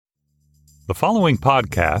The following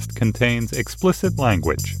podcast contains explicit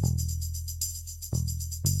language.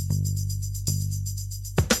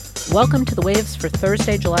 Welcome to The Waves for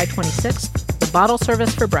Thursday, July 26th, the bottle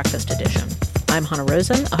service for breakfast edition. I'm Hannah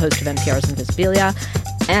Rosen, a host of NPR's Invisibilia,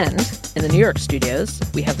 and in the New York studios,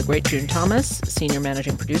 we have the great June Thomas, senior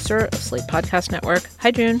managing producer of Slate Podcast Network.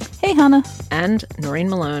 Hi, June. Hey, Hannah. And Noreen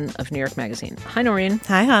Malone of New York Magazine. Hi, Noreen.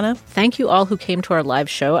 Hi, Hannah. Thank you all who came to our live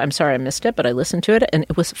show. I'm sorry I missed it, but I listened to it, and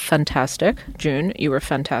it was fantastic. June, you were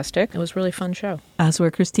fantastic. It was a really fun show. As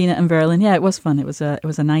were Christina and Verlin. Yeah, it was fun. It was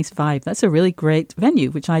a nice vibe. That's a really great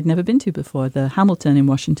venue, which I'd never been to before, the Hamilton in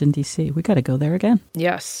Washington, D.C. We got to go there again.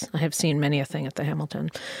 Yes, I have seen many a thing at the Hamilton.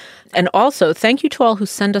 And also, thank you to all who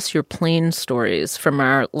send us your plane stories from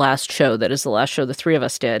our last show. That is the last show the three of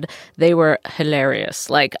us did. They were hilarious.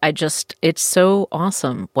 It's so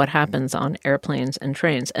awesome what happens on airplanes and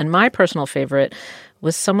trains. And my personal favorite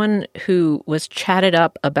was someone who was chatted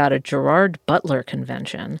up about a Gerard Butler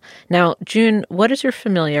convention. Now, June, what is your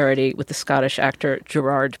familiarity with the Scottish actor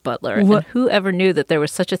Gerard Butler? And who ever knew that there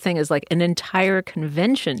was such a thing as like an entire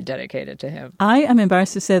convention dedicated to him? I am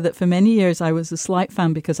embarrassed to say that for many years I was a slight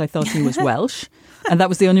fan because I thought he was Welsh. And that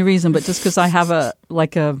was the only reason, but just because I have a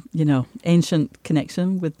ancient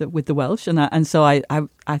connection with the Welsh, and so I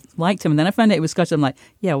liked him. And then I found out he was Scottish. I'm like,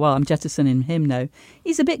 yeah, well, I'm jettisoning him now.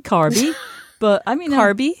 He's a bit carby. But I mean,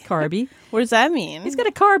 carby. What does that mean? He's got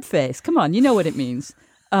a carb face. Come on, you know what it means.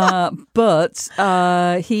 But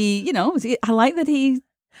he, I like that he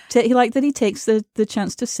takes the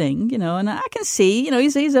chance to sing, and I can see,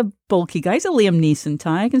 he's a bulky guy. He's a Liam Neeson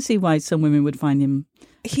type. I can see why some women would find him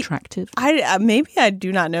attractive. Maybe I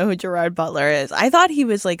do not know who Gerard Butler is. I thought he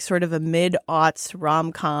was like sort of a mid-aughts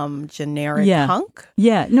rom-com generic hunk.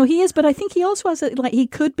 Yeah, no, he is, but I think he also has he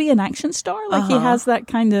could be an action star. He has that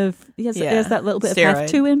kind of he has that little bit steroid. of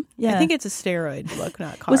heft to him. Yeah, I think it's a steroid look,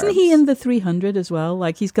 not carbs. Wasn't he in the 300 as well?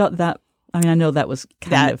 Like he's got that. I mean, I know that was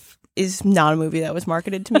that is not a movie that was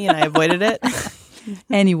marketed to me, and I avoided it.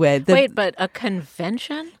 Anyway. But a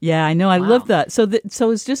convention? Yeah, I know. I love that. So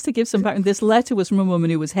it's just to give some background. This letter was from a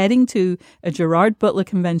woman who was heading to a Gerard Butler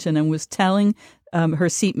convention and was telling her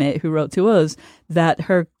seatmate who wrote to us that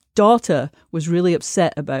her daughter was really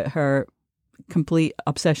upset about her complete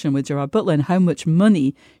obsession with Gerard Butler and how much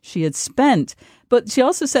money she had spent. But she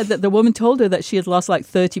also said that the woman told her that she had lost like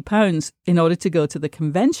 30 pounds in order to go to the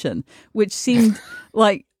convention, which seemed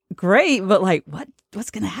like great, but like, what's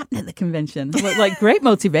going to happen at the convention? Like great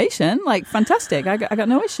motivation, like fantastic. I got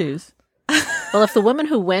no issues. Well, if the woman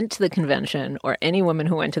who went to the convention or any woman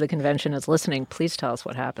who went to the convention is listening, please tell us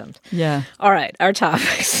what happened. Yeah. All right, our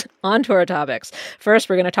topics. On to our topics. First,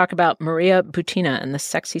 we're going to talk about Maria Butina and the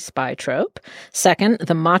sexy spy trope. Second,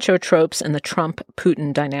 the macho tropes and the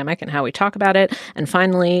Trump-Putin dynamic and how we talk about it. And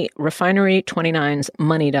finally, Refinery 29's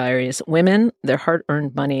Money Diaries, women, their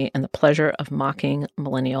hard-earned money, and the pleasure of mocking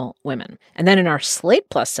millennial women. And then in our Slate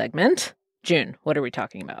Plus segment, June, what are we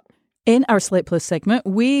talking about? In our Slate Plus segment,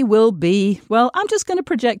 we will be, I'm just going to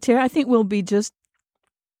project here. I think we'll be just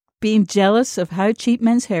being jealous of how cheap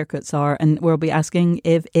men's haircuts are, and we'll be asking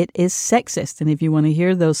if it is sexist. And if you want to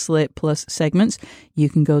hear those Slate Plus segments, you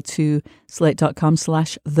can go to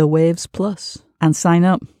slate.com/thewavesplus and sign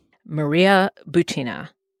up. Maria Butina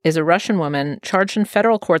is a Russian woman charged in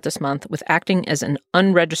federal court this month with acting as an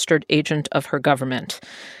unregistered agent of her government,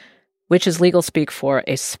 which is legal speak for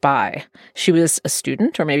a spy. She was a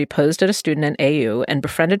student, or maybe posed as a student at AU, and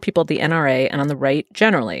befriended people at the NRA and on the right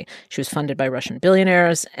generally. She was funded by Russian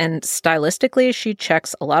billionaires, and stylistically, she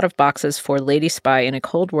checks a lot of boxes for lady spy in a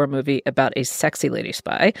Cold War movie about a sexy lady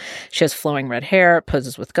spy. She has flowing red hair,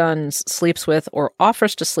 poses with guns, sleeps with or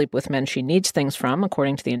offers to sleep with men she needs things from,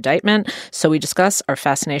 according to the indictment. So we discuss our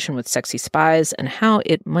fascination with sexy spies and how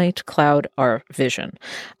it might cloud our vision.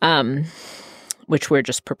 Which we're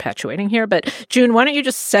just perpetuating here. But June, why don't you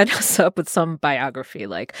just set us up with some biography?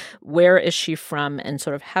 Like, where is she from and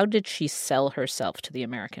sort of how did she sell herself to the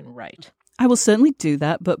American right? I will certainly do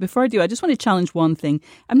that. But before I do, I just want to challenge one thing.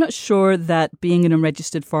 I'm not sure that being an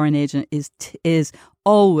unregistered foreign agent is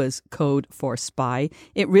always code for spy.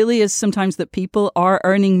 It really is sometimes that people are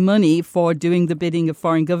earning money for doing the bidding of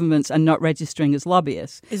foreign governments and not registering as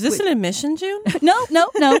lobbyists. Is this an admission, June? No.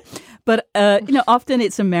 But, often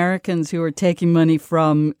it's Americans who are taking money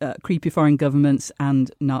from creepy foreign governments and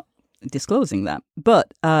not disclosing that.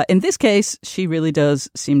 But in this case, she really does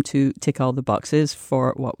seem to tick all the boxes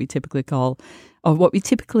for what we typically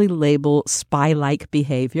label spy-like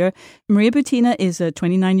behavior. Maria Butina is a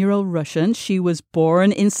 29-year-old Russian. She was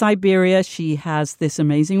born in Siberia. She has this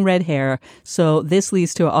amazing red hair. So this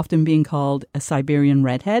leads to her often being called a Siberian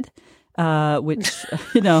redhead, which,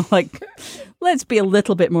 let's be a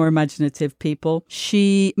little bit more imaginative, people.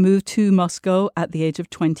 She moved to Moscow at the age of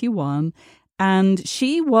 21. And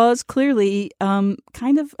she was clearly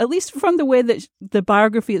kind of, at least from the way that the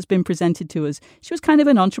biography has been presented to us, she was kind of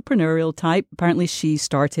an entrepreneurial type. Apparently, she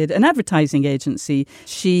started an advertising agency.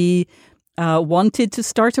 She wanted to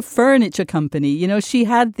start a furniture company. You know, she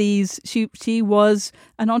had these, she was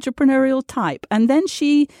an entrepreneurial type. And then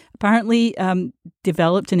she apparently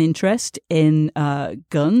developed an interest in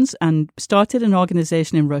guns and started an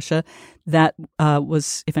organization in Russia that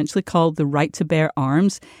was eventually called the Right to Bear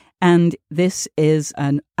Arms. And this is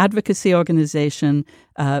an advocacy organization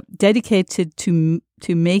dedicated to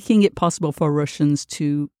making it possible for Russians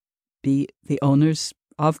to be the owners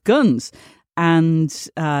of guns. And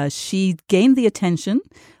she gained the attention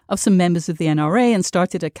of some members of the NRA and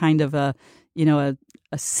started a kind of a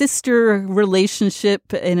sister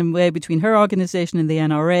relationship in a way between her organization and the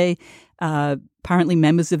NRA. Apparently,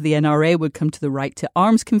 members of the NRA would come to the Right to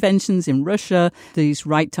Arms conventions in Russia. These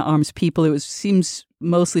Right to Arms people, it seems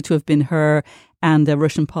mostly to have been her and a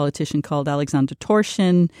Russian politician called Alexander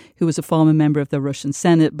Torshin, who was a former member of the Russian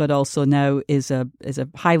Senate, but also now is a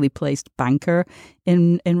highly placed banker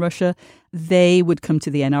in Russia. They would come to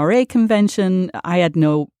the NRA convention. I had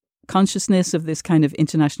no consciousness of this kind of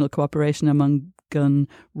international cooperation among gun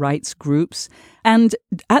rights groups. And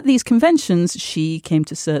at these conventions, she came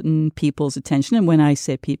to certain people's attention. And when I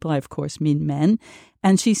say people, I of course mean men.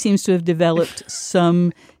 And she seems to have developed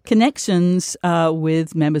some connections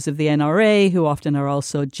with members of the NRA, who often are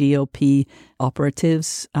also GOP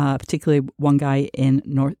operatives, particularly one guy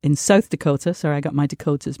in South Dakota. Sorry, I got my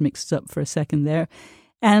Dakotas mixed up for a second there.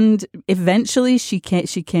 And eventually she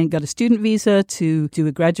got a student visa to do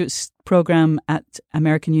a graduate program at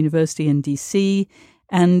American University in D.C.,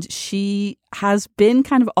 and she has been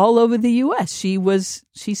kind of all over the U.S. She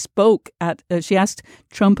asked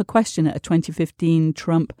Trump a question at a 2015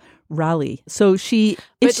 Trump rally. So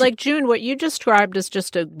But like, June, what you described is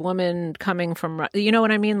just a woman coming from, you know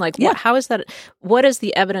what I mean? Like, yeah. How is that? What is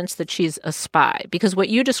the evidence that she's a spy? Because what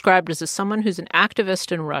you described is someone who's an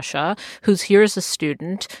activist in Russia, who's here as a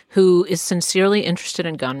student, who is sincerely interested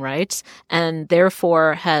in gun rights, and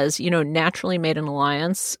therefore has, naturally made an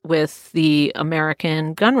alliance with the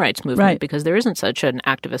American gun rights movement, right, because there isn't such an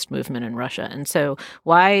activist movement in Russia. And so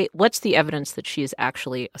what's the evidence that she is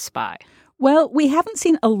actually a spy? Well, we haven't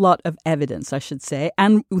seen a lot of evidence, I should say.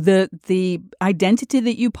 And the identity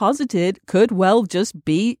that you posited could well just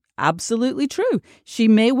be absolutely true. She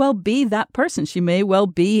may well be that person. She may well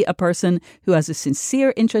be a person who has a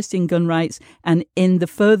sincere interest in gun rights and in the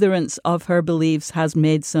furtherance of her beliefs has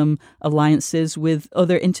made some alliances with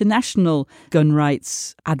other international gun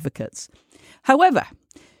rights advocates. However,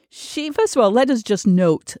 first of all, let us just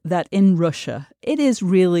note that in Russia, it is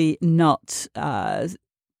really not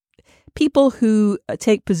people who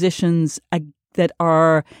take positions that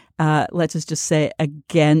are, let us just say,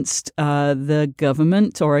 against the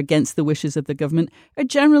government or against the wishes of the government are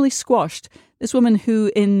generally squashed. This woman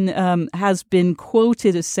who has been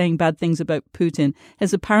quoted as saying bad things about Putin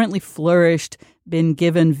has apparently flourished, been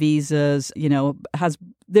given visas,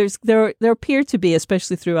 there appear to be,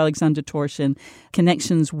 especially through Alexander Torshin,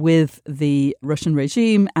 connections with the Russian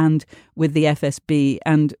regime and with the FSB.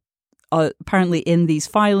 And apparently in these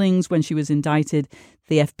filings, when she was indicted,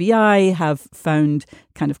 the FBI have found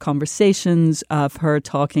kind of conversations of her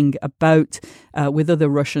talking about, with other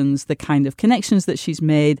Russians, the kind of connections that she's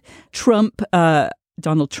made.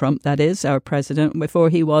 Donald Trump, that is, our president, before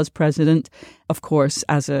he was president, of course,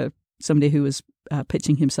 as somebody who was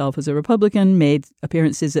pitching himself as a Republican, made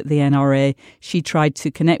appearances at the NRA. She tried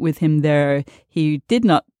to connect with him there. He did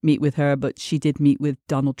not meet with her, but she did meet with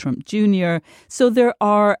Donald Trump Jr. So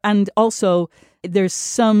there's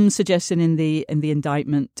some suggestion in the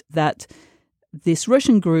indictment that this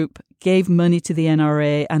Russian group gave money to the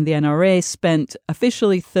NRA, and the NRA spent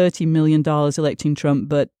officially $30 million electing Trump,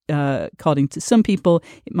 but according to some people,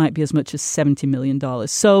 it might be as much as $70 million.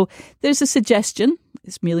 So there's a suggestion,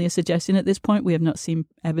 it's merely a suggestion at this point, we have not seen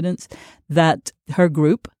evidence, that her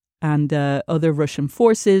group and other Russian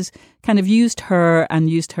forces kind of used her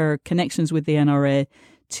connections with the NRA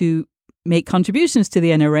to make contributions to the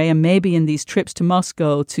NRA, and maybe in these trips to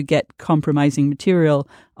Moscow to get compromising material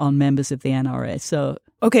on members of the NRA. So,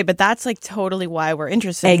 okay, but that's like totally why we're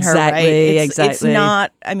interested in her, right? Exactly. It's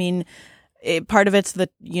not, I mean, part of it's the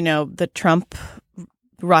Trump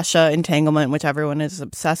Russia entanglement, which everyone is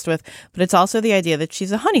obsessed with, but it's also the idea that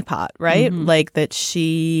she's a honeypot, right? Mm-hmm. Like that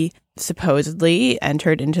she supposedly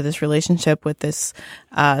entered into this relationship with this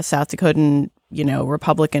South Dakotan,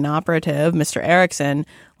 Republican operative, Mr. Erickson,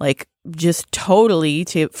 like just totally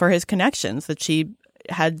for his connections, that she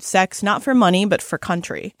had sex not for money, but for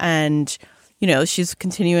country. And, you know, she's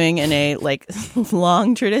continuing in a like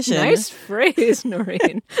long tradition. Nice phrase,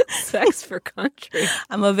 Noreen. Sex for country.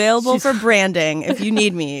 I'm available for branding if you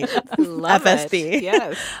need me. Love FSB. it.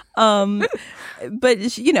 Yes.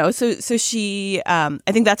 But, you know, so she, I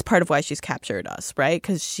think that's part of why she's captured us, right?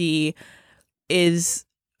 Because she is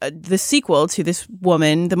the sequel to this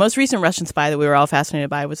woman. The most recent Russian spy that we were all fascinated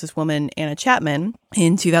by was this woman, Anna Chapman,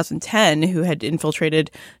 in 2010, who had infiltrated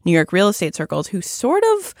New York real estate circles, who sort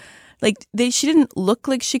of, like, she didn't look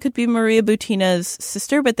like she could be Maria Butina's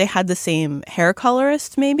sister, but they had the same hair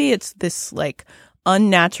colorist, maybe. It's this, like,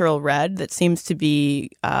 unnatural red that seems to be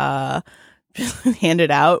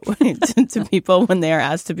handed out to people when they are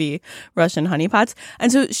asked to be Russian honeypots.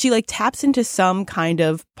 And so she like taps into some kind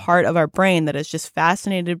of part of our brain that is just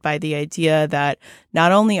fascinated by the idea that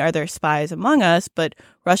not only are there spies among us, but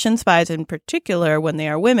Russian spies in particular, when they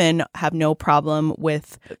are women, have no problem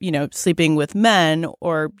with, you know, sleeping with men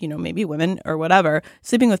or, you know, maybe women or whatever,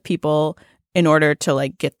 sleeping with people in order to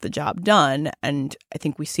like get the job done. And I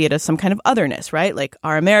think we see it as some kind of otherness, right? Like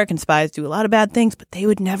our American spies do a lot of bad things, but they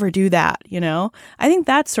would never do that, you know? I think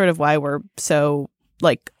that's sort of why we're so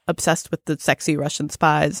like obsessed with the sexy Russian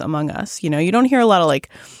spies among us. You know, you don't hear a lot of like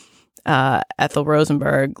Ethel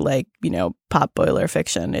Rosenberg, like, you know, pot boiler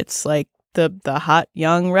fiction. It's like the hot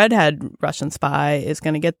young redhead Russian spy is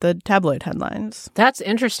going to get the tabloid headlines. That's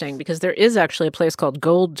interesting because there is actually a place called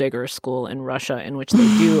Gold Digger School in Russia in which they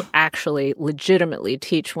do actually legitimately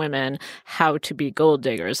teach women how to be gold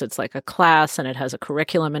diggers. It's like a class and it has a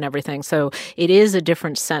curriculum and everything. So it is a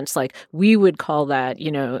different sense. Like we would call that,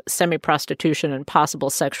 you know, semi-prostitution and possible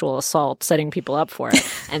sexual assault, setting people up for it.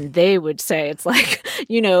 And they would say it's like,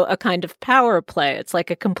 you know, a kind of power play. It's like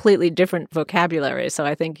a completely different vocabulary. So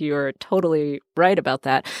I think you're totally right about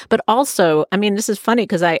that. But also, I mean, this is funny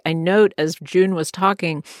because I note as June was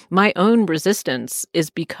talking, my own resistance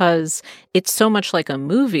is because it's so much like a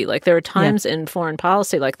movie. Like there are times in foreign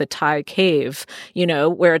policy, like the Thai cave, you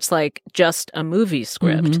know, where it's like just a movie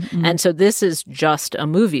script. And so this is just a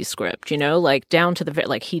movie script, you know, like down to the,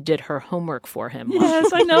 like he did her homework for him.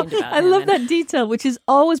 Yes, I know. I love that detail, which is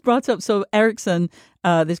always brought up. So Erickson,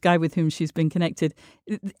 this guy with whom she's been connected,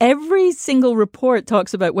 every single report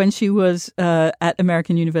talks about when she was at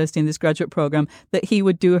American University in this graduate program that he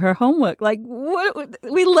would do her homework. Like, what?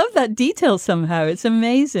 We love that detail somehow. It's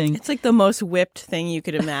amazing. It's like the most whipped thing you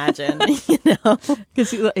could imagine, you know?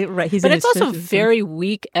 Because right, he's. But in it's his also 50s. very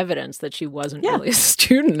weak evidence that she wasn't really a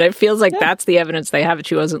student. It feels like that's the evidence they have that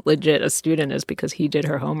she wasn't legit a student is because he did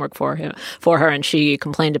her homework for her, and she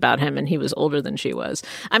complained about him, and he was older than she was.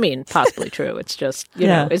 I mean, possibly true. It's just you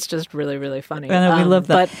know, it's just really, really funny. I know, we love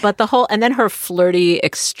that. But the whole, and then her flirty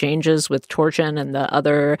exchanges with Turchin and the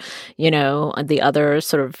other, you know, the other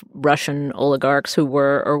sort of Russian oligarchs who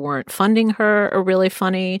were or weren't funding her are really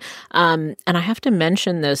funny. And I have to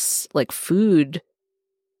mention this like food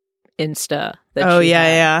Insta. That she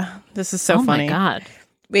had. This is so funny. Oh my God.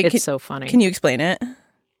 Wait, it's so funny. Can you explain it?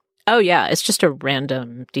 Oh, yeah. It's just a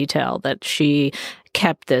random detail that she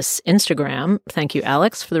kept this Instagram. Thank you,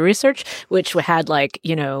 Alex, for the research, which had like,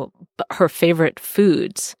 you know, her favorite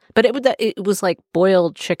foods. But it was like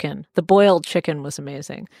boiled chicken. The boiled chicken was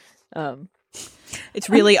amazing. It's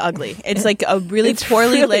really ugly. It's like a really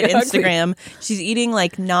poorly lit Instagram. She's eating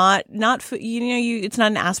like not food. You know, it's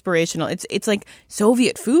not an aspirational. It's like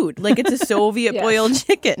Soviet food. Like it's a Soviet boiled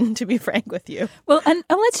chicken. To be frank with you. Well, and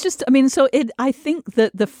let's just. I mean, so I think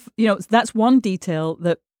that that's one detail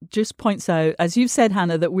that just points out, as you've said,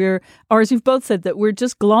 Hannah, that as you've both said, that we're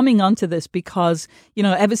just glomming onto this because, you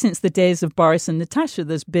know, ever since the days of Boris and Natasha,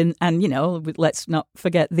 there's been, and, you know, let's not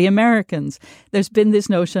forget the Americans, there's been this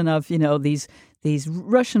notion of, you know, these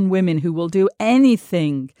Russian women who will do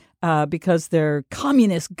anything because their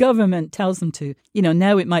communist government tells them to. You know,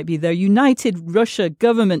 now it might be their United Russia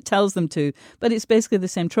government tells them to, but it's basically the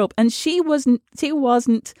same trope. And she was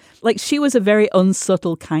a very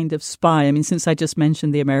unsubtle kind of spy. I mean, since I just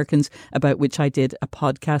mentioned The Americans, about which I did a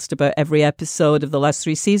podcast about every episode of the last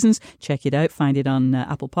 3 seasons, check it out, find it on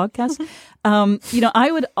Apple Podcasts. You know,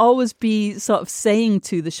 I would always be sort of saying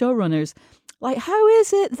to the showrunners, like, how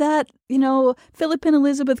is it that, you know, Philip and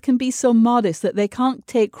Elizabeth can be so modest that they can't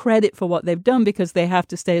take credit for what they've done because they have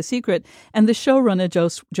to stay a secret? And the showrunner,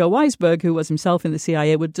 Joe Weisberg, who was himself in the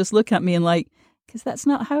CIA, would just look at me and like, because that's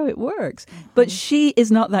not how it works. But she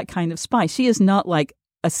is not that kind of spy. She is not like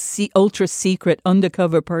a ultra secret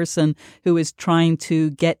undercover person who is trying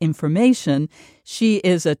to get information. She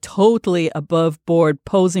is a totally above board,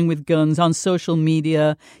 posing with guns on social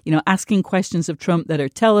media, you know, asking questions of Trump that are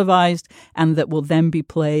televised and that will then be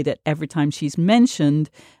played at every time she's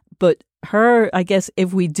mentioned. But her, I guess,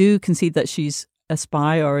 if we do concede that she's a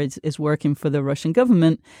spy or is working for the Russian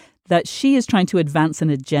government, that she is trying to advance an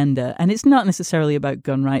agenda. And it's not necessarily about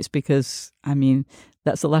gun rights because, I mean,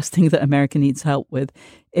 that's the last thing that America needs help with.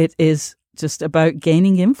 It is just about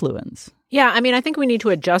gaining influence. Yeah, I mean, I think we need to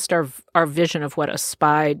adjust our vision of what a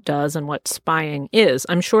spy does and what spying is.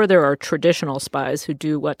 I'm sure there are traditional spies who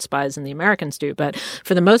do what spies and the Americans do, but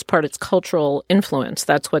for the most part, it's cultural influence.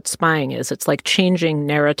 That's what spying is. It's like changing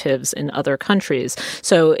narratives in other countries.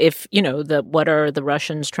 So if, what are the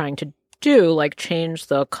Russians trying to do, like change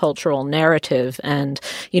the cultural narrative and,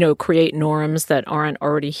 create norms that aren't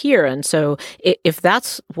already here. And so if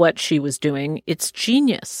that's what she was doing, it's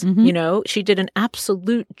genius. She did an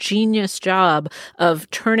absolute genius job of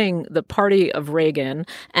turning the party of Reagan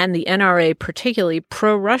and the NRA particularly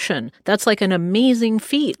pro-Russian. That's like an amazing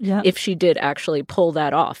feat if she did actually pull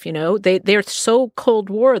that off. They're so Cold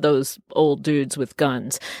War, those old dudes with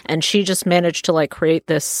guns. And she just managed to create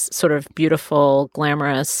this sort of beautiful,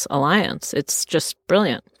 glamorous alliance. It's just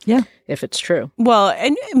brilliant. Yeah. If it's true. Well,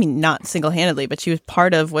 and I mean, not single-handedly, but she was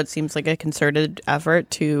part of what seems like a concerted effort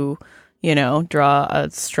to, draw a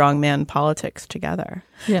strongman politics together.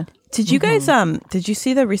 Yeah. Did you guys, did you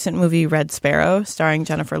see the recent movie Red Sparrow starring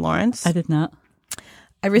Jennifer Lawrence? I did not.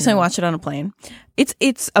 I recently watched it on a plane.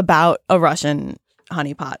 It's about a Russian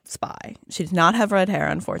honeypot spy. She does not have red hair,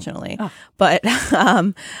 unfortunately. Oh. But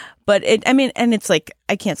it's like,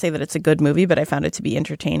 I can't say that it's a good movie, but I found it to be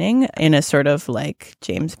entertaining in a sort of like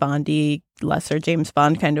James Bondy, lesser James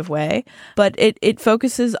Bond kind of way. But it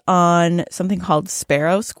focuses on something called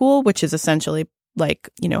Sparrow School, which is essentially like,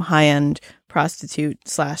 high-end prostitute /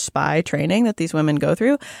 spy training that these women go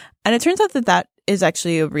through. And it turns out that is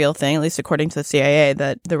actually a real thing, at least according to the CIA,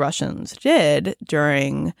 that the Russians did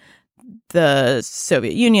during the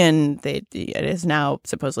Soviet Union. It is now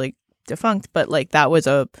supposedly defunct, but that was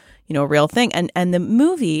a real thing. And the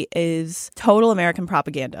movie is total American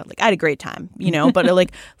propaganda. I had a great time,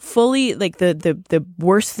 but fully the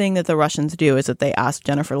worst thing that the Russians do is that they ask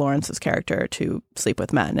Jennifer Lawrence's character to sleep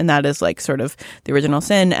with men, and that is sort of the original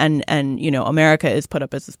sin. And America is put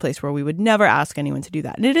up as this place where we would never ask anyone to do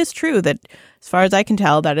that. And it is true that, as far as I can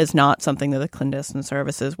tell, that is not something that the clandestine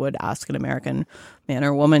services would ask an American man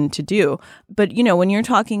or woman to do. But when you're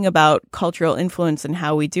talking about cultural influence and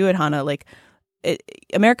how we do it, Hannah,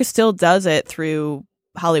 America still does it through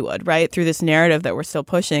Hollywood, right? Through this narrative that we're still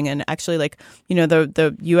pushing. And actually,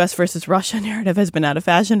 the U.S. versus Russia narrative has been out of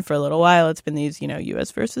fashion for a little while. It's been these,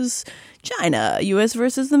 U.S. versus China, U.S.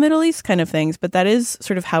 versus the Middle East kind of things. But that is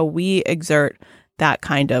sort of how we exert that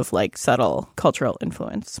kind of subtle cultural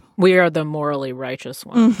influence. We are the morally righteous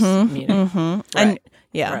ones. Right. And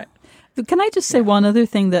yeah. Right. Can I just say one other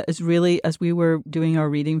thing that is really, as we were doing our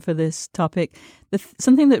reading for this topic,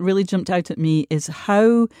 something that really jumped out at me is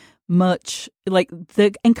how much,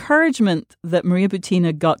 the encouragement that Maria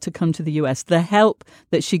Butina got to come to the US, the help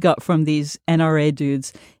that she got from these NRA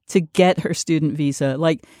dudes to get her student visa.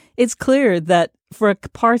 It's clear that for a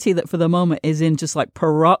party that for the moment is in just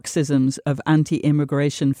paroxysms of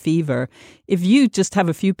anti-immigration fever, if you just have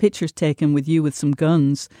a few pictures taken with you with some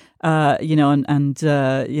guns,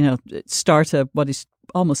 start what is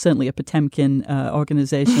almost certainly a Potemkin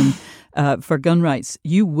organization for gun rights,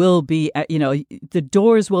 you will be, the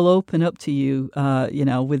doors will open up to you,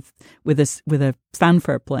 with a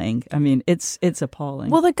fanfare playing. I mean, it's appalling.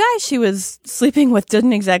 Well, the guy she was sleeping with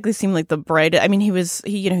didn't exactly seem like the brightest. I mean,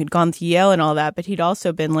 he'd gone to Yale and all that, but he'd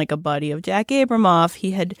also been a buddy of Jack Abramoff.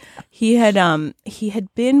 He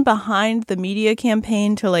had been behind the media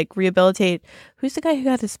campaign to rehabilitate. Who's the guy who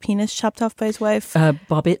got his penis chopped off by his wife?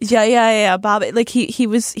 Bobbitt. Yeah, Bobbitt.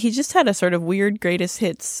 He just had a sort of weird greatest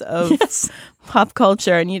hits of pop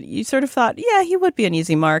culture, and you sort of thought, yeah, he would be an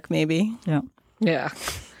easy mark, maybe. Yeah.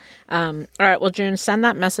 All right. Well, June, send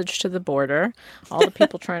that message to the border. All the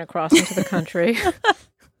people trying to cross into the country.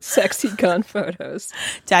 Sexy gun photos.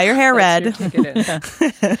 Dye your hair red.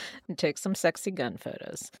 And take some sexy gun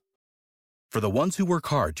photos. For the ones who work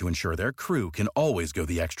hard to ensure their crew can always go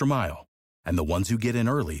the extra mile, and the ones who get in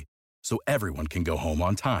early so everyone can go home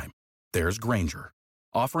on time, there's Grainger,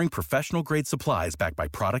 offering professional-grade supplies backed by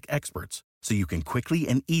product experts so you can quickly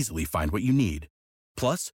and easily find what you need.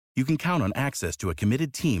 Plus, you can count on access to a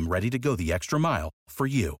committed team ready to go the extra mile for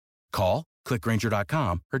you. Call, click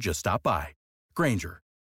Grainger.com, or just stop by. Grainger,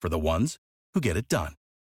 for the ones who get it done.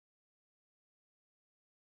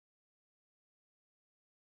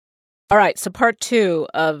 All right, so part 2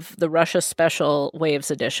 of the Russia Special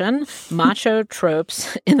Waves edition, macho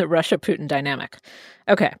tropes in the Russia-Putin dynamic.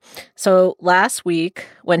 Okay, so last week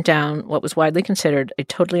went down what was widely considered a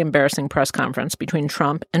totally embarrassing press conference between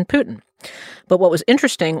Trump and Putin. But what was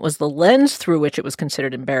interesting was the lens through which it was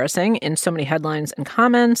considered embarrassing in so many headlines and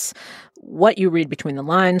comments. What you read between the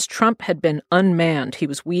lines, Trump had been unmanned. He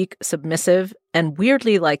was weak, submissive, and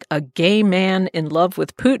weirdly like a gay man in love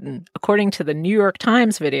with Putin, according to the New York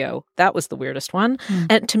Times video. That was the weirdest one.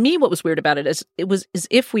 And to me, what was weird about it is it was as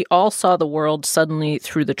if we all saw the world suddenly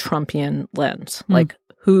through the Trumpian lens. Like,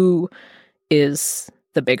 who is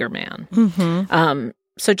the bigger man?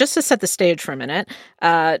 So just to set the stage for a minute,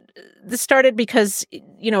 this started because,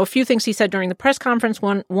 a few things he said during the press conference.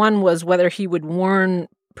 One was whether he would warn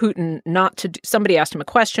Putin not to do, somebody asked him a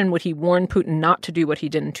question, would he warn Putin not to do what he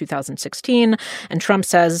did in 2016? And Trump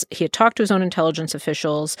says he had talked to his own intelligence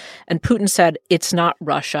officials, and Putin said, it's not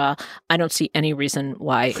Russia. I don't see any reason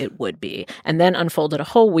why it would be. And then unfolded a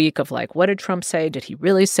whole week of like, what did Trump say? Did he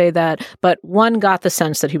really say that? But one got the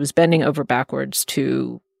sense that he was bending over backwards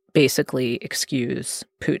to basically excuse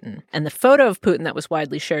Putin. And the photo of Putin that was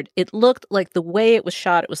widely shared, it looked like the way it was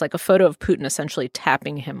shot, it was like a photo of Putin essentially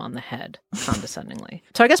tapping him on the head condescendingly.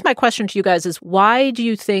 So I guess my question to you guys is, why do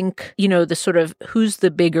you think, the sort of who's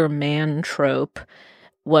the bigger man trope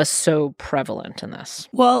was so prevalent in this?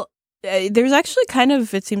 Well, there's actually kind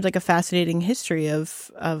of, it seems like a fascinating history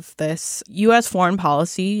of this. U.S. foreign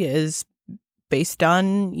policy is based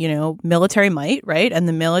on, military might, right? And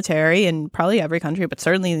the military in probably every country, but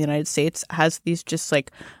certainly in the United States, has these just like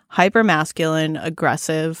hyper masculine,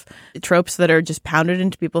 aggressive tropes that are just pounded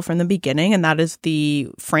into people from the beginning. And that is the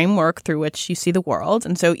framework through which you see the world.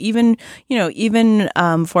 And so even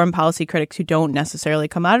foreign policy critics who don't necessarily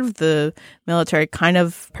come out of the military kind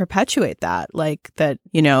of perpetuate that, like that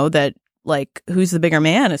who's the bigger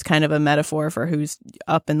man is kind of a metaphor for who's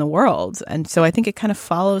up in the world. And so I think it kind of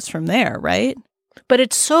follows from there, right? But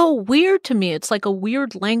it's so weird to me. It's like a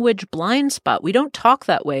weird language blind spot. We don't talk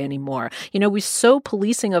that way anymore. We're so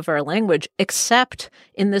policing of our language, except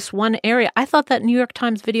in this one area. I thought that New York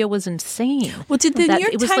Times video was insane. Well, did the New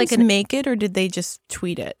York Times make it, or did they just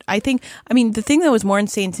tweet it? The thing that was more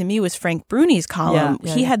insane to me was Frank Bruni's column.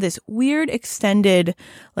 He had this weird extended,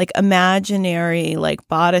 like imaginary, like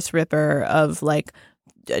bodice ripper of like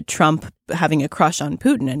Trump having a crush on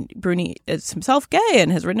Putin, and Bruni is himself gay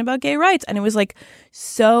and has written about gay rights, and it was like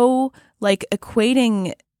so like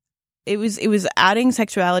equating. It was adding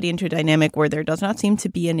sexuality into a dynamic where there does not seem to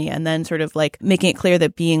be any, and then sort of like making it clear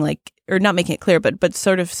that being like, or not making it clear, but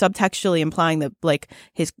sort of subtextually implying that like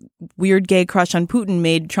his weird gay crush on Putin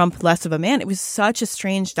made Trump less of a man. It was such a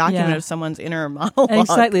strange document of someone's inner monologue.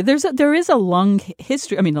 Exactly. There is a long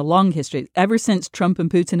history. Ever since Trump and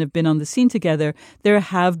Putin have been on the scene together, there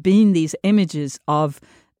have been these images of,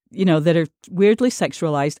 that are weirdly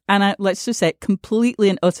sexualized and let's just say completely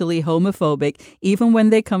and utterly homophobic, even when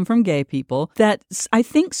they come from gay people, that I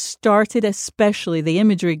think started, especially the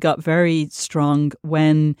imagery got very strong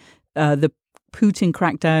when the Putin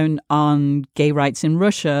crackdown on gay rights in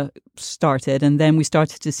Russia started. And then we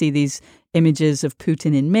started to see these images of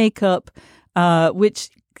Putin in makeup, which,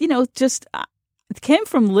 just it came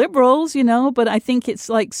from liberals, but I think it's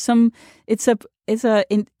like sometimes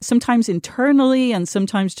internally and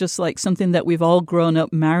sometimes just like something that we've all grown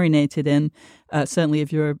up marinated in, certainly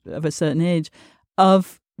if you're of a certain age,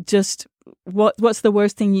 of just what's the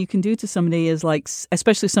worst thing you can do to somebody is like,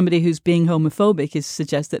 especially somebody who's being homophobic, is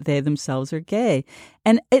suggest that they themselves are gay.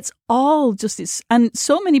 And it's all just, and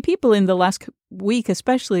so many people in the last week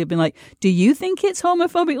especially have been like, do you think it's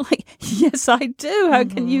homophobic? Like, yes, I do. How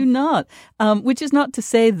can you not? Which is not to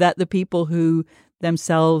say that the people who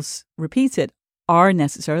themselves repeat it are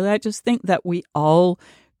necessarily. I just think that we all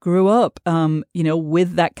grew up,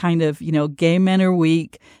 with that kind of, gay men are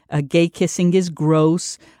weak, gay kissing is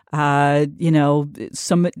gross. There's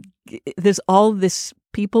all this,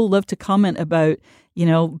 people love to comment about,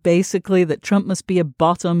 basically that Trump must be a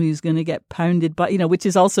bottom who's going to get pounded by, which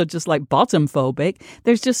is also just like bottom phobic.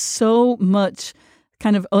 There's just so much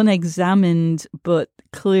kind of unexamined, but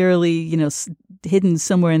clearly, hidden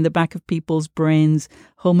somewhere in the back of people's brains,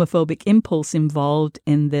 homophobic impulse involved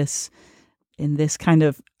in this kind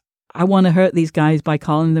of, I want to hurt these guys by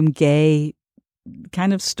calling them gay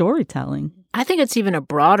kind of storytelling. I think it's even a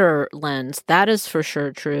broader lens. That is for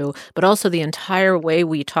sure true. But also the entire way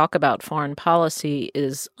we talk about foreign policy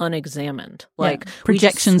is unexamined. Like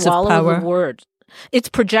projections of power. The word. It's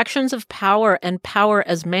projections of power and power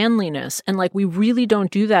as manliness. And like we really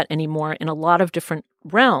don't do that anymore in a lot of different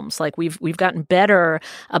realms. Like we've gotten better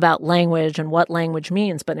about language and what language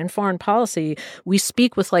means, but in foreign policy, we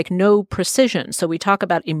speak with like no precision. So we talk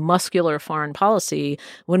about a muscular foreign policy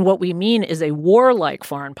when what we mean is a warlike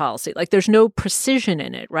foreign policy. Like there's no precision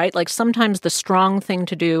in it, right? Like sometimes the strong thing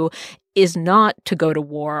to do is not to go to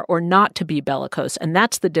war or not to be bellicose. And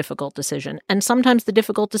that's the difficult decision. And sometimes the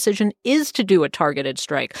difficult decision is to do a targeted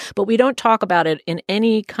strike. But we don't talk about it in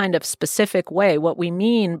any kind of specific way. What we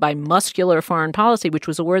mean by muscular foreign policy, which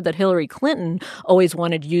was a word that Hillary Clinton always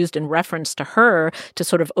wanted used in reference to her to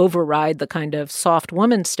sort of override the kind of soft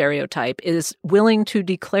woman stereotype, is willing to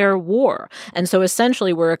declare war. And so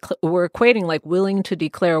essentially we're equating like willing to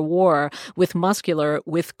declare war with muscular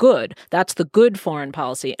with good. That's the good foreign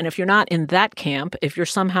policy. And if you're not in that camp, if you're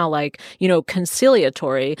somehow like,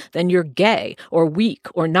 conciliatory, then you're gay or weak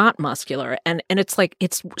or not muscular. And it's like,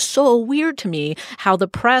 it's so weird to me how the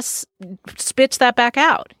press spits that back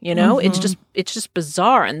out, It's just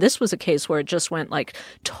bizarre. And this was a case where it just went like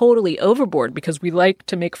totally overboard because we like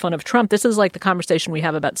to make fun of Trump. This is like the conversation we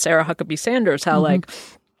have about Sarah Huckabee Sanders, how like,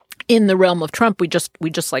 in the realm of Trump, we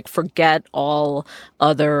just like forget all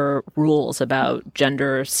other rules about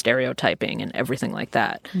gender stereotyping and everything like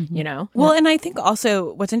that, Well, and I think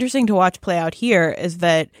also what's interesting to watch play out here is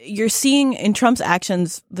that you're seeing in Trump's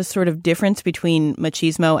actions the sort of difference between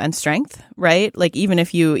machismo and strength, right? Like even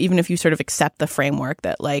if you sort of accept the framework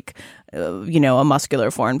that like a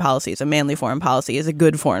muscular foreign policy is a manly foreign policy is a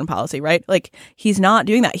good foreign policy, right? Like he's not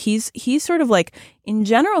doing that. He's sort of like in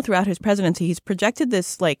general throughout his presidency, he's projected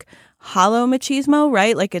this like hollow machismo,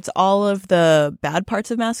 right? Like it's all of the bad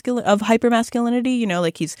parts of hypermasculinity,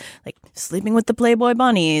 like he's like sleeping with the Playboy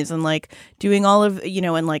bunnies and like doing all of,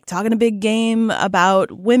 and like talking a big game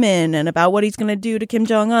about women and about what he's going to do to Kim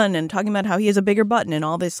Jong-un and talking about how he has a bigger button and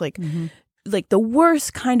all this like the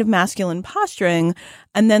worst kind of masculine posturing.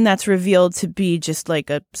 And then that's revealed to be just like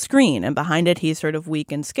a screen. And behind it, he's sort of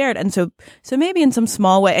weak and scared. And so maybe in some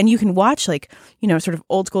small way, and you can watch like, sort of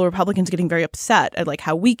old school Republicans getting very upset at like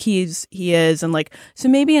how weak he is. And like, so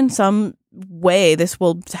maybe in some way, this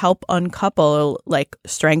will help uncouple like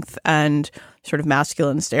strength and sort of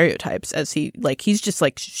masculine stereotypes as he's just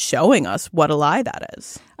like showing us what a lie that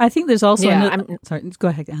is. I think there's also sorry, go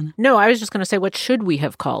ahead, Anna. No, I was just going to say, what should we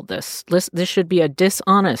have called this? This should be a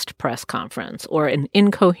dishonest press conference or an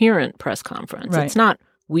incoherent press conference. Right. It's not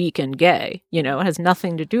weak and gay. It has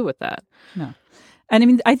nothing to do with that. No. And I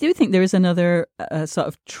mean, I do think there is another sort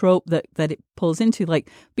of trope that it pulls into, like,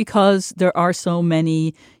 because there are so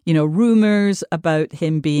many, rumors about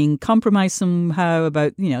him being compromised somehow,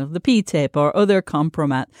 about, the P-tip or other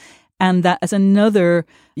compromat. And that as another,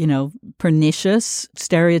 pernicious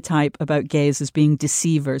stereotype about gays as being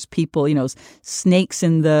deceivers, people, snakes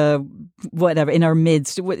in in our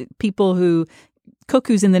midst, people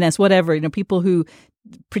cuckoos in the nest, whatever, people who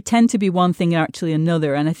pretend to be one thing and actually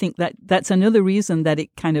another. And I think that's another reason that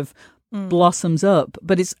it kind of blossoms up.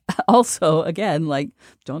 But it's also, again, like,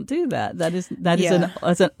 don't do that. That is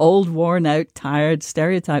an old, worn out, tired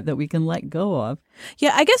stereotype that we can let go of.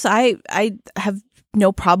 Yeah, I guess I have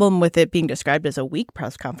no problem with it being described as a weak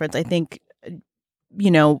press conference. I think,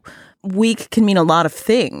 weak can mean a lot of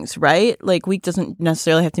things, right? Like weak doesn't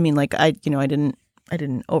necessarily have to mean like I didn't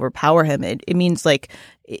overpower him. It means like,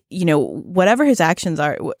 whatever his actions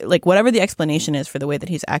are, like whatever the explanation is for the way that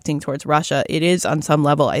he's acting towards Russia, it is on some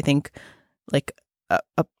level, I think, like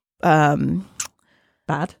bad.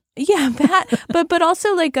 Yeah, bad. but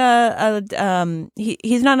also like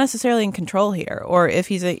he's not necessarily in control here, or if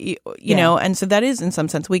he's and so that is in some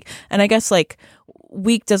sense weak. And I guess like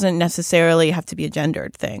weak doesn't necessarily have to be a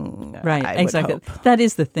gendered thing, right? I exactly. would hope. That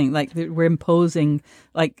is the thing. Like we're imposing,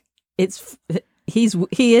 like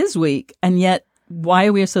he is weak, and yet why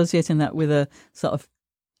are we associating that with a sort of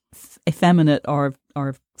effeminate or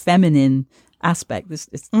feminine aspect?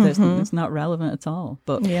 It's not relevant at all.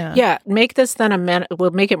 But make this then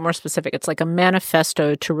we'll make it more specific. It's like a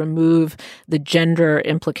manifesto to remove the gender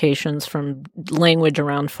implications from language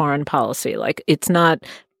around foreign policy. Like it's not.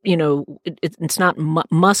 It's not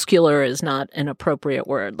muscular is not an appropriate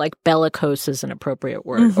word. Like bellicose is an appropriate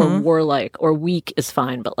word, or warlike or weak is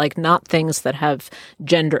fine, but like not things that have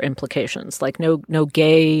gender implications. Like no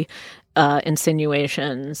gay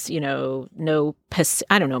insinuations. No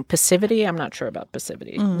passivity. I'm not sure about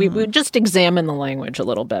passivity. We would just examine the language a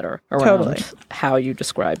little better around how you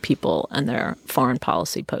describe people and their foreign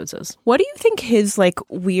policy poses. What do you think his like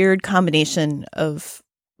weird combination of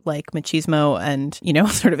like machismo and, you know,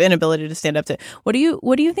 sort of inability to stand up to. What do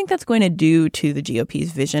you think that's going to do to the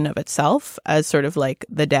GOP's vision of itself as sort of like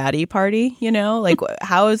the daddy party, you know? Like,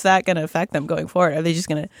 how is that going to affect them going forward? Are they just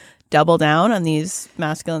going to double down on these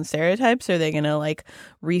masculine stereotypes? Are they going to like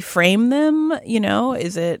reframe them? You know,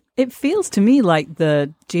 is it? It feels to me like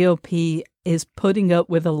the GOP is putting up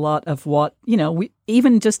with a lot of what, you know, we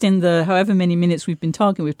even just in the however many minutes we've been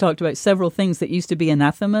talking, we've talked about several things that used to be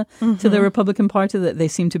anathema to the Republican Party that they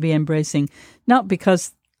seem to be embracing, not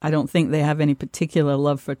because I don't think they have any particular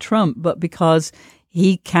love for Trump, but because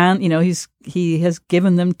he can, you know, he has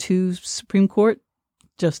given them 2 Supreme Court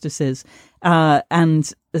justices.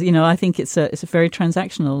 And, you know, I think it's a very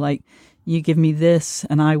transactional, like, you give me this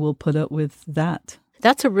and I will put up with that.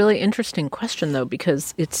 That's a really interesting question, though,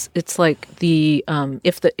 because it's like the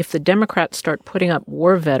if the Democrats start putting up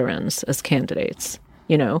war veterans as candidates,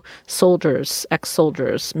 you know, soldiers,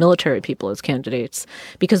 ex-soldiers, military people as candidates,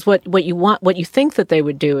 because what you think that they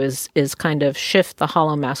would do is kind of shift the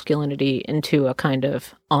hollow masculinity into a kind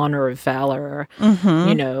of honor of valor,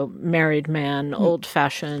 you know, married man,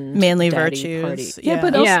 old-fashioned manly daddy virtues. party. Yeah,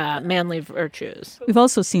 but also, manly virtues. we've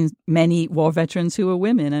also seen many war veterans who are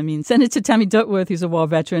women. I mean, Senator Tammy Duckworth, who's a war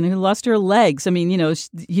veteran who lost her legs. I mean, you know,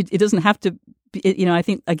 it doesn't have to be, you know, I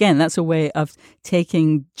think, again, that's a way of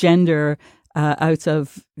taking gender out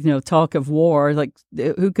of, you know, talk of war. Like,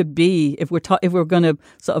 who could be, if we're going to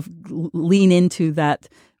sort of lean into that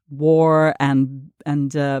war and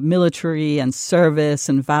military and service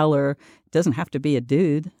and valor, it doesn't have to be a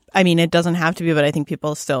dude. I mean, it doesn't have to be, but I think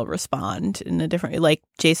people still respond in a different way. Like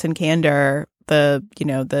Jason Kander,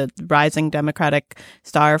 the rising Democratic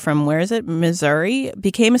star from, where is it, Missouri,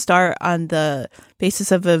 became a star on the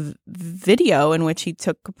basis of a video in which he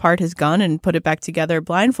took apart his gun and put it back together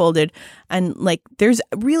blindfolded. And like, there's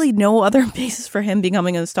really no other basis for him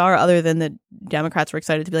becoming a star other than the Democrats were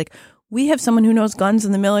excited to be like, we have someone who knows guns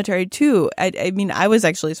in the military too. I mean, I was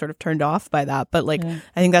actually sort of turned off by that, but like, I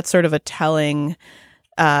think that's sort of a telling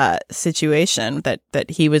situation that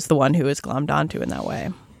he was the one who was glommed onto in that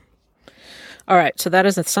way. All right, so that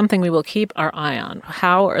is something we will keep our eye on.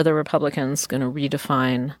 How are the Republicans going to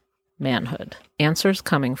redefine manhood? Answers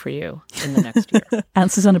coming for you in the next year.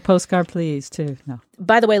 Answers on a postcard, please, too. No.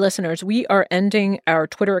 By the way, listeners, we are ending our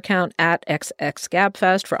Twitter account at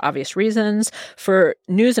XXGabFest for obvious reasons. For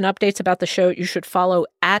news and updates about the show, you should follow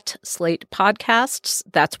at Slate Podcasts.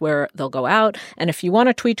 That's where they'll go out. And if you want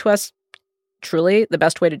to tweet to us, truly, the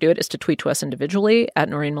best way to do it is to tweet to us individually at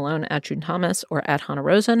Noreen Malone, at June Thomas, or at Hannah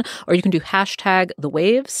Rosen, or you can do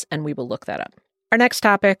 #TheWaves, and we will look that up. Our next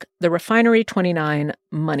topic, the Refinery 29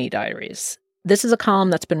 Money Diaries. This is a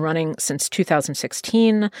column that's been running since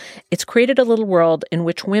 2016. It's created a little world in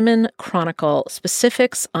which women chronicle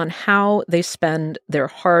specifics on how they spend their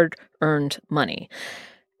hard-earned money.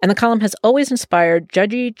 And the column has always inspired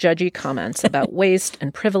judgy comments about waste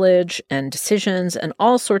and privilege and decisions and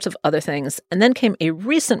all sorts of other things. And then came a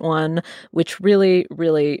recent one, which really,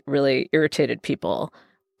 really, really irritated people.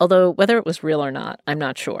 Although whether it was real or not, I'm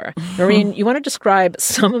not sure. Noreen, you want to describe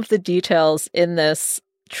some of the details in this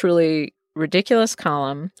truly ridiculous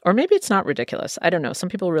column, or maybe it's not ridiculous, I don't know, some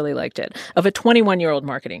people really liked it, of a 21-year-old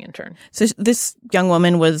marketing intern. So this young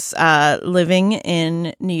woman was living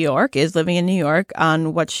in New York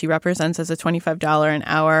on what she represents as a $25 an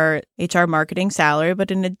hour HR marketing salary.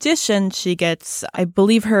 But in addition, she gets, I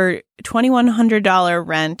believe, her $2,100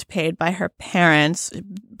 rent paid by her parents.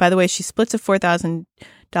 By the way, she splits a $4,000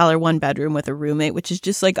 one bedroom with a roommate, which is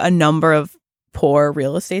just like a number of poor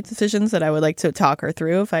real estate decisions that I would like to talk her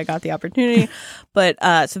through if I got the opportunity. But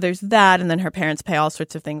so there's that. And then her parents pay all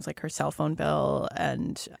sorts of things like her cell phone bill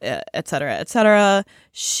and et cetera, et cetera.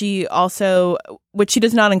 She also, which she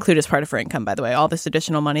does not include as part of her income, by the way, all this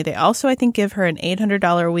additional money. They also, I think, give her an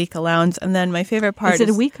 $800 a week allowance. And then my favorite part is it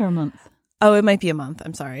a week or a month? Oh, it might be a month.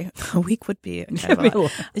 I'm sorry. A week would be kind of a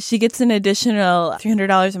lot. She gets an additional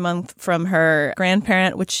 $300 a month from her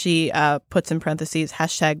grandparent, which she puts in parentheses,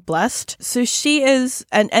 #blessed. So she is,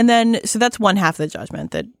 and then, so that's one half of the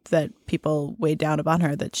judgment that people weighed down upon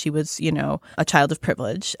her, that she was, you know, a child of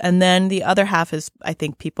privilege. And then the other half is, I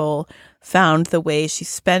think people found the way she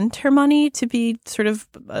spent her money to be sort of,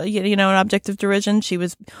 you know, an object of derision. She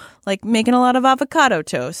was like making a lot of avocado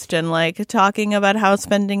toast and like talking about how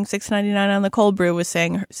spending $6.99 on the cold brew was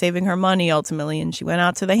saving her money ultimately. And she went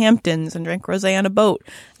out to the Hamptons and drank rosé on a boat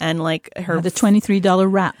and like her the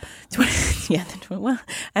 $23 wrap. Yeah, well,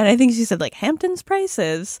 and I think she said like Hamptons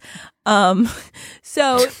prices.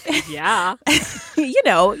 So yeah, you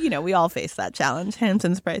know, we all face that challenge,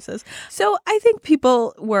 Hamptons prices. So I think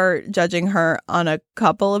people were judging her on a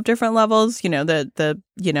couple of different levels. You know, the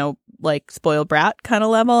like spoiled brat kind of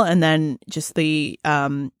level, and then just the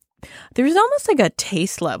there's almost like a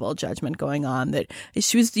taste level judgment going on, that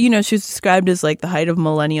she was described as like the height of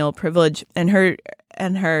millennial privilege, and her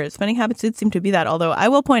spending habits did seem to be that. Although I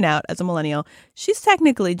will point out, as a millennial, she's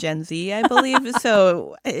technically Gen Z, I believe.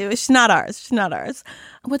 So she's not ours. She's not ours.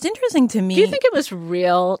 What's interesting to me... Do you think it was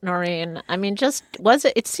real, Noreen? I mean, was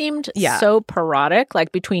it? It seemed so parodic,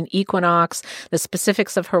 like between Equinox, the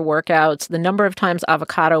specifics of her workouts, the number of times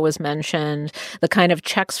avocado was mentioned, the kind of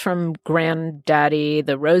checks from granddaddy,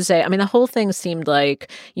 the rosé. I mean, the whole thing seemed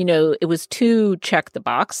like, it was too check the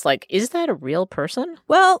box. Like, is that a real person?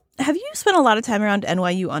 Well, have you spent a lot of time around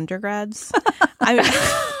NYU undergrads?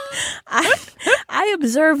 I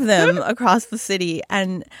observe them across the city,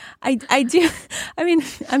 and I do. I mean,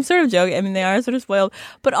 I'm sort of joking. I mean, they are sort of spoiled,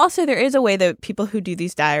 but also there is a way that people who do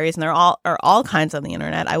these diaries, and there are all kinds on the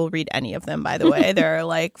internet. I will read any of them, by the way. There are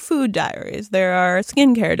like food diaries, there are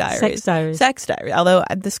skincare diaries, sex diaries. Although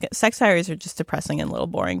the sex diaries are just depressing and a little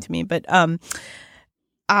boring to me, but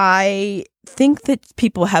I think that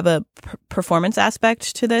people have a performance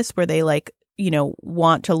aspect to this, where they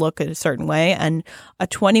want to look a certain way, and a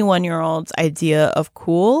 21-year-old's idea of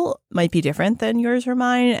cool might be different than yours or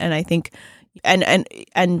mine. And I think,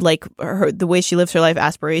 and like the way she lives her life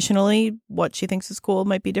aspirationally, what she thinks is cool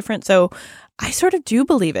might be different. So I sort of do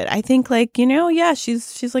believe it. I think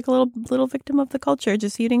she's like a little victim of the culture,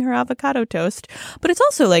 just eating her avocado toast. But it's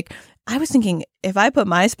also like, I was thinking, if I put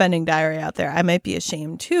my spending diary out there, I might be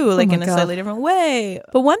ashamed too, like in a slightly different way.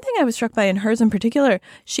 But one thing I was struck by in hers in particular,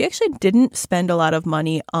 she actually didn't spend a lot of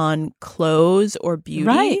money on clothes or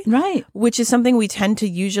beauty. Right. Which is something we tend to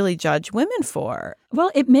usually judge women for.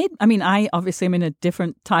 Well, I obviously am in a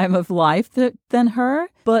different time of life than her,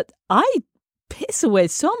 but I piss away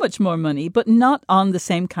so much more money, but not on the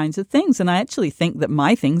same kinds of things. And I actually think that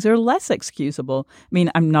my things are less excusable. I mean,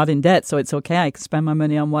 I'm not in debt, so it's okay. I can spend my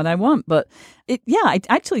money on what I want. But I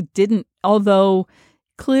actually didn't, although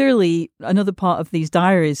clearly another part of these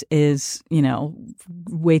diaries is,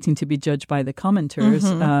 waiting to be judged by the commenters.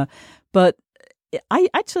 Mm-hmm. But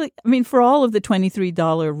for all of the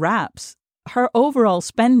 $23 wraps, her overall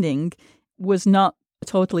spending was not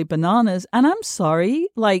totally bananas. And I'm sorry,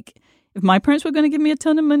 if my parents were going to give me a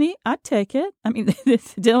ton of money, I'd take it. I mean, they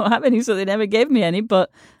don't have any, so they never gave me any.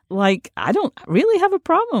 But, I don't really have a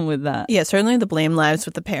problem with that. Yeah, certainly the blame lies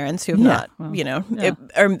with the parents who have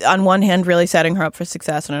are on one hand really setting her up for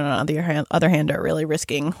success, and on the other hand are really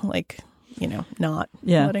risking, not.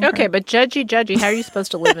 Yeah. Okay, but judgy, how are you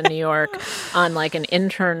supposed to live in New York on an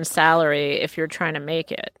intern salary if you're trying to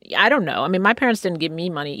make it? I don't know. I mean, my parents didn't give me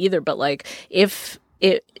money either, but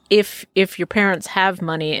if your parents have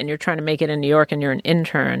money and you're trying to make it in New York and you're an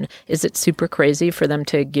intern, is it super crazy for them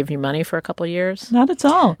to give you money for a couple of years? Not at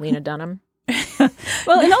all. Lena Dunham?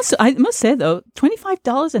 Well, and also, I must say, though,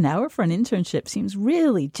 $25 an hour for an internship seems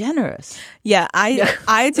really generous. Yeah,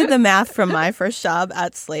 I did the math from my first job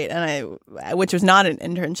at Slate, and which was not an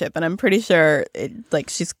internship, and I'm pretty sure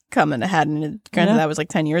she's coming ahead, and granted that was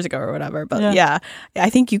 10 years ago or whatever, but I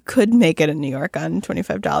think you could make it in New York on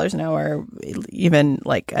 $25 an hour, even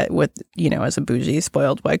with as a bougie,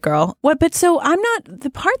 spoiled white girl. But so I'm not, the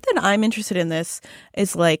part that I'm interested in this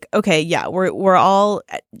is okay, yeah, we're all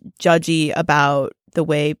judgy about the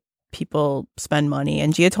way people spend money.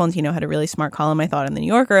 And Gia Tolentino had a really smart column, I thought, in The New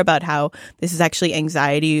Yorker about how this is actually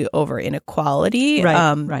anxiety over inequality,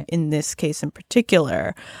 right. in this case in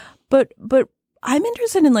particular. But I'm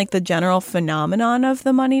interested in the general phenomenon of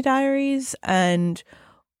the money diaries and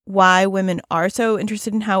why women are so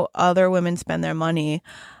interested in how other women spend their money.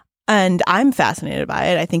 And I'm fascinated by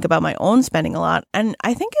it. I think about my own spending a lot. And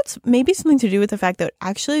I think it's maybe something to do with the fact that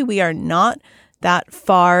actually we are not that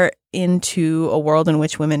far into a world in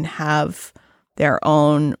which women have their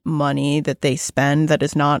own money that they spend that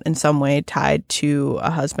is not in some way tied to a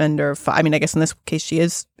husband or I mean, I guess in this case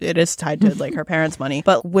it is tied to her parents' money,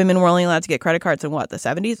 but women were only allowed to get credit cards in the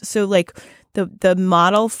 70s. So the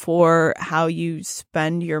model for how you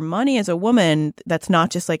spend your money as a woman, that's not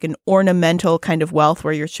just an ornamental kind of wealth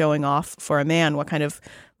where you're showing off for a man what kind of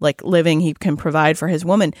living he can provide for his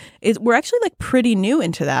woman, is we're actually pretty new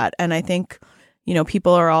into that. And I think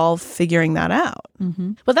people are all figuring that out.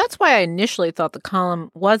 Mm-hmm. Well, that's why I initially thought the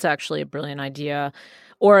column was actually a brilliant idea,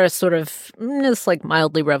 or a sort of this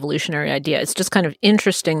mildly revolutionary idea. It's just kind of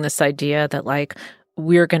interesting, this idea that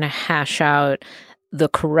we're going to hash out the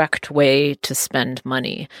correct way to spend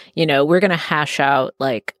money. We're going to hash out,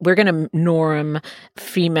 we're going to norm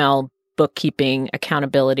female bookkeeping,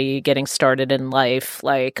 accountability, getting started in life,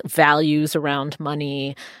 values around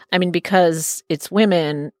money. I mean, because it's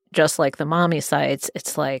women, just like the mommy sites,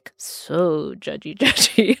 it's like so judgy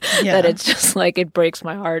that it's just like it breaks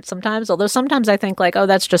my heart sometimes. Although sometimes I think like, oh,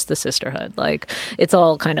 that's just the sisterhood. Like it's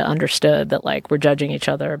all kind of understood that like we're judging each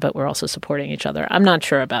other, but we're also supporting each other. I'm not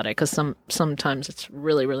sure about it because sometimes it's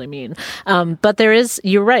really, really mean. But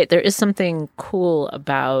you're right, there is something cool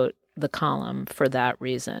about the column for that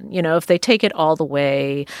reason. You know, if they take it all the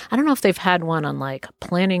way, I don't know if they've had one on like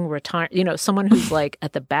planning retirement, you know, someone who's like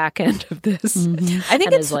at the back end of this. I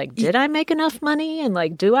think it's like, did I make enough money? And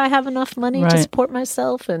like, do I have enough money to support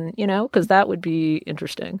myself? And, you know, because that would be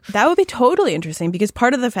interesting. That would be totally interesting because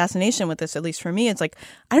part of the fascination with this, at least for me, it's like,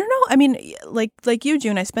 I don't know. I mean, like you,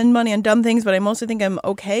 June, I spend money on dumb things, but I mostly think I'm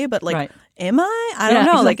okay. But like, am I? I don't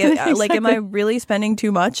know. Exactly. Like, am I really spending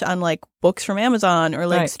too much on like books from Amazon or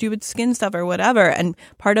like stupid skin stuff or whatever? And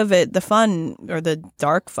part of it, the fun or the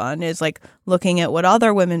dark fun is like looking at what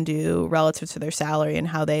other women do relative to their salary and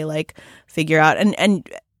how they like figure out and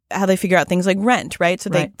how they figure out things like rent, right? So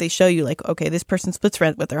they show you like, okay, this person splits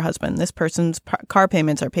rent with their husband. This person's car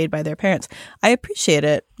payments are paid by their parents. I appreciate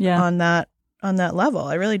it on that level.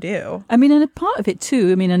 I really do. I mean, and a part of it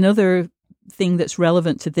too, I mean, another thing that's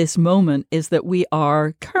relevant to this moment is that we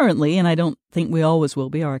are currently, and I don't think we always will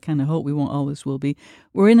be, or I kind of hope we won't always will be,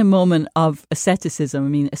 we're in a moment of asceticism. I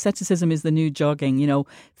mean, asceticism is the new jogging, you know,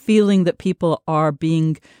 feeling that people are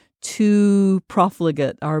being too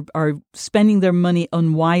profligate, are spending their money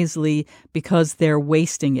unwisely because they're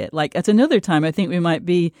wasting it. Like at another time, I think we might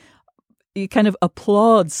be, you kind of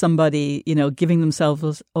applaud somebody, you know, giving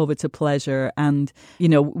themselves over to pleasure. And, you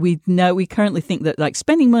know, we currently think that like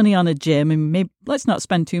spending money on a gym, and maybe let's not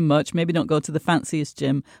spend too much, maybe don't go to the fanciest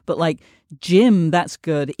gym, but like gym, that's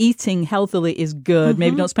good. Eating healthily is good.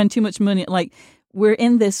 Maybe don't spend too much money. Like we're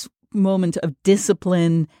in this moment of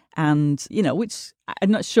discipline and, you know, which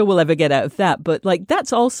I'm not sure we'll ever get out of that. But like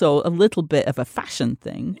that's also a little bit of a fashion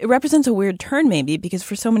thing. It represents a weird turn maybe because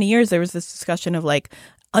for so many years there was this discussion of like,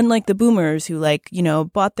 unlike the boomers who like, you know,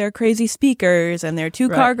 bought their crazy speakers and their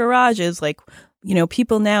 2-car garages, like, you know,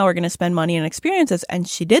 people now are going to spend money on experiences. And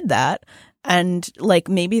she did that. And like,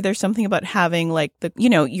 maybe there's something about having like the, you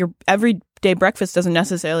know, your everyday breakfast doesn't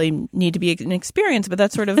necessarily need to be an experience, but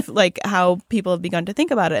that's sort of like how people have begun to think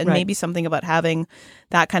about it. And maybe something about having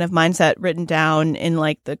that kind of mindset written down in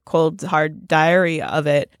like the cold, hard diary of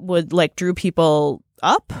it would like drew people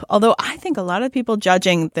up. Although I think a lot of people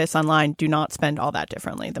judging this online do not spend all that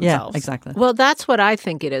differently themselves. Yeah, exactly. Well, that's what I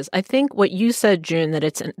think it is. I think what you said, June,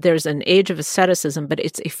 that there's an age of asceticism, but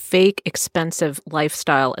it's a fake, expensive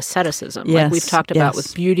lifestyle asceticism. Yes, like we've talked about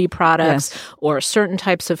with beauty products or certain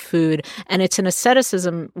types of food. And it's an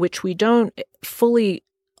asceticism which we don't fully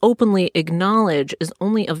openly acknowledge is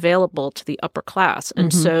only available to the upper class.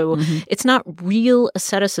 And so it's not real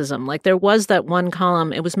asceticism. Like there was that one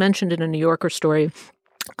column, it was mentioned in a New Yorker story,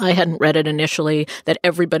 I hadn't read it initially, that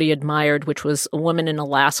everybody admired, which was a woman in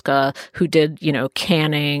Alaska who did, you know,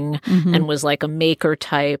 canning and was like a maker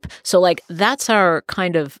type. So like that's our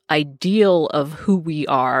kind of ideal of who we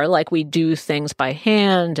are. Like we do things by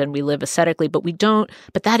hand and we live ascetically, but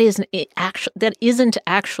that isn't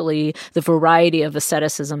actually the variety of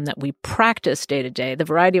asceticism that we practice day to day. The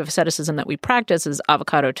variety of asceticism that we practice is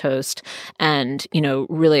avocado toast and, you know,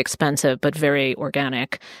 really expensive but very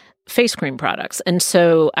organic face cream products. And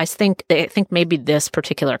so I think maybe this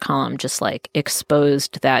particular column just like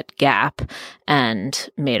exposed that gap and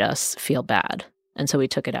made us feel bad. And so we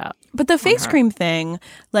took it out. But the face cream thing,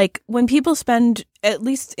 like when people spend, at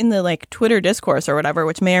least in the like Twitter discourse or whatever,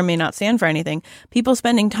 which may or may not stand for anything, people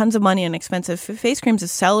spending tons of money on expensive face creams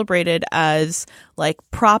is celebrated as like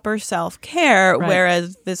proper self-care,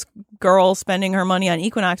 whereas this girl spending her money on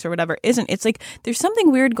Equinox or whatever isn't. It's like there's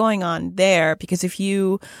something weird going on there because if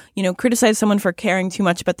you know, criticize someone for caring too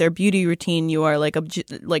much about their beauty routine, you are like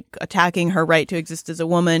attacking her right to exist as a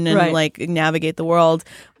woman and like navigate the world.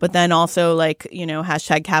 But then also like, you know,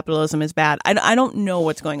 hashtag capitalism is bad. I don't know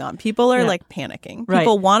what's going on. People are like panicking.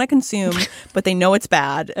 People want to consume, but they know it's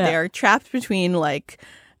bad. They're trapped between a lot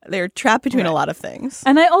of things.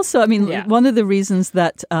 And I mean, one of the reasons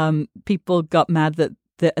that people got mad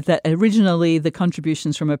that originally the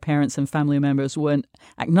contributions from our parents and family members weren't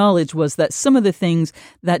acknowledged was that some of the things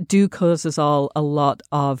that do cause us all a lot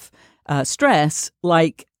of stress,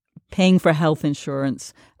 like paying for health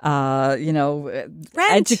insurance, you know,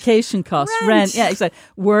 education costs, rent. Yeah, exactly.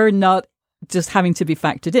 We're not just having to be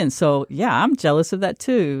factored in. So yeah, I'm jealous of that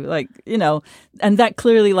too. Like, you know, and that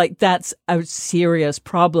clearly like that's a serious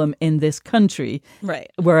problem in this country. Right.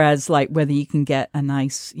 Whereas like whether you can get a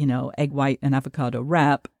nice, you know, egg white and avocado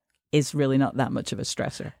wrap is really not that much of a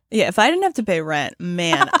stressor. Yeah, if I didn't have to pay rent,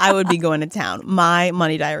 man, I would be going to town. My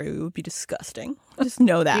money diary would be disgusting. Just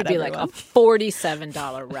know that. You'd be like everyone. a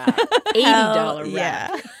 $47 rack, $80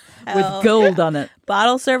 rack. Yeah. With gold on it.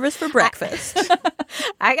 Bottle service for breakfast.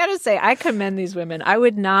 I gotta say, I commend these women. I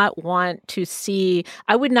would not want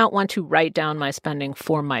to write down my spending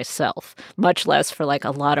for myself, much less for like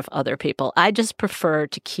a lot of other people. I just prefer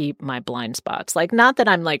to keep my blind spots. Like, not that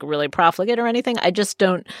I'm like really profligate or anything. I just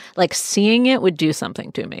don't like seeing it would do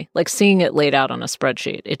something to me. Like seeing it laid out on a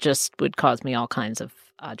spreadsheet, it just would cause me all kinds of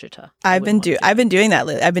agita. I've been doing that.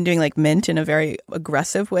 I've been doing like Mint in a very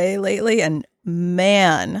aggressive way lately, and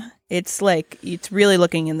man, it's really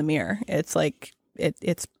looking in the mirror. It's like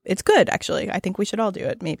it's good, actually. I think we should all do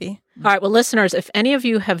it, maybe. All right. Well, listeners, if any of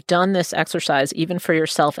you have done this exercise, even for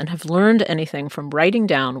yourself, and have learned anything from writing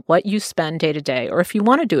down what you spend day to day, or if you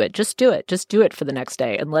want to do it. Just do it for the next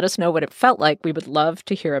day and let us know what it felt like. We would love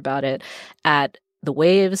to hear about it at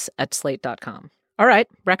thewaves@slate.com. All right.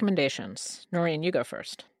 Recommendations. Noreen, you go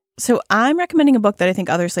first. So I'm recommending a book that I think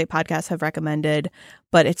other Slate podcasts have recommended,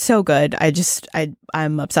 but it's so good.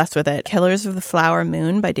 I'm obsessed with it. Killers of the Flower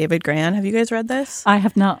Moon by David Grann. Have you guys read this? I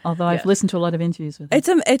have not, although I've listened to a lot of interviews with it.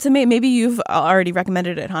 It's amazing. Maybe you've already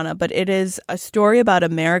recommended it, Hannah, but it is a story about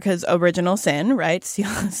America's original sin, right?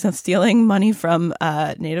 Stealing money from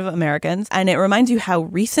Native Americans. And it reminds you how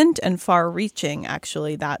recent and far-reaching,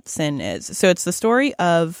 actually, that sin is. So it's the story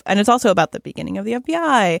of, and it's also about the beginning of the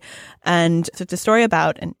FBI. And so it's a story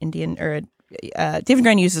about an Indian, or David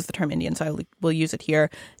Grann uses the term Indian, so I will use it here.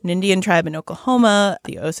 An Indian tribe in Oklahoma,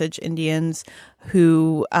 the Osage Indians,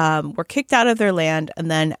 who were kicked out of their land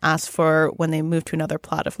and then asked for, when they moved to another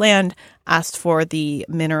plot of land, asked for the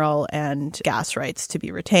mineral and gas rights to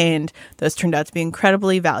be retained. Those turned out to be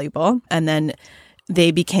incredibly valuable. And then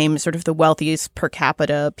they became sort of the wealthiest per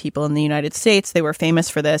capita people in the United States. They were famous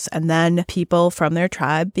for this. And then people from their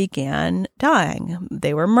tribe began dying.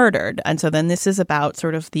 They were murdered. And so then this is about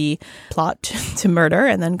sort of the plot to murder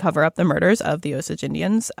and then cover up the murders of the Osage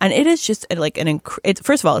Indians. And it is just like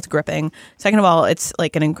first of all, it's gripping. Second of all, it's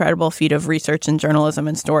like an incredible feat of research and journalism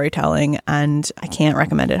and storytelling. And I can't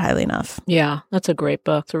recommend it highly enough. Yeah, that's a great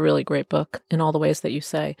book. It's a really great book in all the ways that you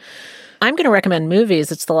say. I'm going to recommend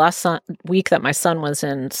movies. It's the last week that my son was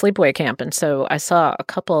in sleepaway camp, and so I saw a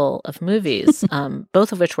couple of movies,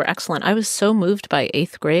 both of which were excellent. I was so moved by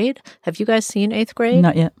 8th Grade. Have you guys seen 8th Grade?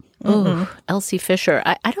 Not yet. Oh, Elsie Fisher.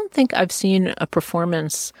 I don't think I've seen a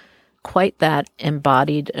performance quite that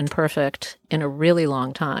embodied and perfect in a really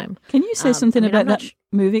long time. Can you say something about that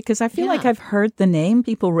movie? Because I feel like I've heard the name,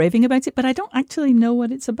 people raving about it, but I don't actually know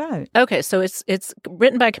what it's about. Okay, so it's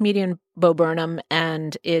written by comedian Bo Burnham,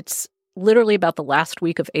 and it's literally about the last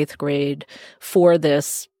week of 8th grade for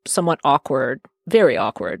this somewhat awkward, very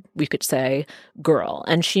awkward, we could say, girl.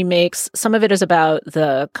 And she makes, some of it is about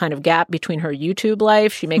the kind of gap between her YouTube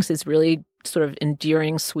life. She makes these really sort of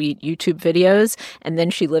endearing, sweet YouTube videos, and then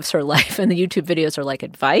she lives her life, and the YouTube videos are like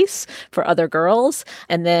advice for other girls,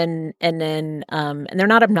 and then they're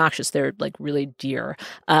not obnoxious, they're like really dear,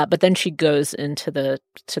 but then she goes into the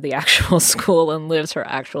actual school and lives her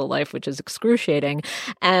actual life, which is excruciating.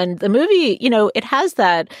 And the movie, it has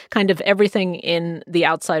that kind of everything in the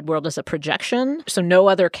outside world as a projection, so no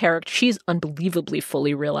other character, she's unbelievably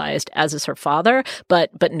fully realized, as is her father, but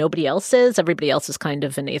nobody else is. Everybody else is kind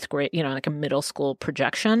of an 8th grade, like a middle school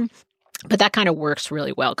projection. But that kind of works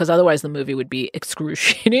really well, because otherwise the movie would be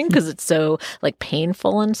excruciating because it's so like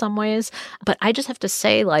painful in some ways. But I just have to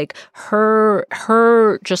say, like,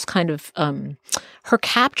 her just kind of her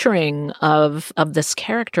capturing of this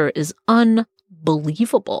character is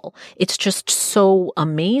unbelievable. It's just so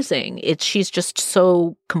amazing. She's just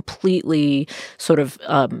so completely sort of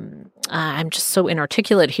I'm just so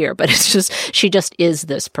inarticulate here, but it's just, she just is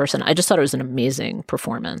this person. I just thought it was an amazing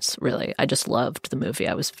performance, really. I just loved the movie.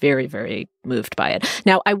 I was very, very moved by it.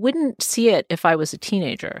 Now, I wouldn't see it if I was a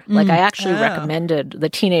teenager. Like, I actually recommended the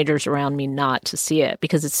teenagers around me not to see it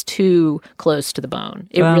because it's too close to the bone.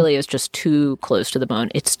 It really is just too close to the bone.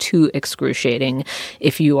 It's too excruciating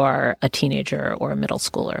if you are a teenager or a middle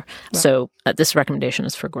schooler. Wow. So this recommendation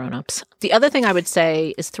is for grown-ups. The other thing I would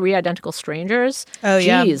say is 3 Identical Strangers. Oh,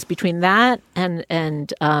 yeah. Geez, between that and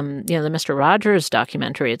the Mr. Rogers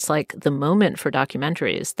documentary, it's like the moment for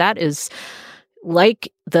documentaries. That is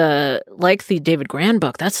like the David Grann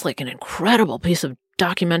book. That's like an incredible piece of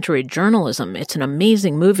documentary journalism. It's an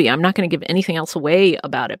amazing movie. I'm not going to give anything else away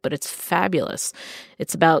about it, but it's fabulous.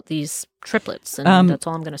 It's about these triplets, and that's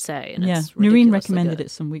all I'm going to say. And it's Noreen recommended it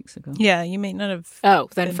some weeks ago. Yeah, you may not have. Oh,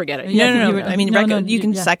 then forget it. No. I mean, you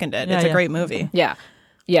can second it. It's a great movie. Yeah.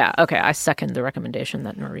 Yeah, okay. I second the recommendation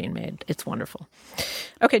that Noreen made. It's wonderful.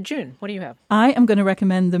 Okay, June, what do you have? I am going to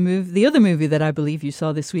recommend the other movie that I believe you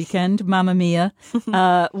saw this weekend, Mamma Mia,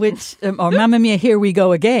 or Mamma Mia, Here We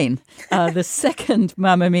Go Again, the second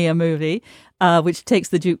Mamma Mia movie, which takes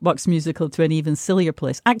the jukebox musical to an even sillier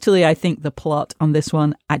place. Actually, I think the plot on this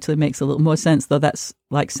one actually makes a little more sense, though that's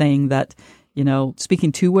like saying that, you know,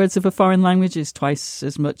 speaking 2 words of a foreign language is twice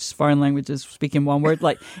as much foreign language as speaking 1 word.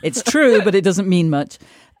 Like, it's true, but it doesn't mean much.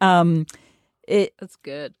 That's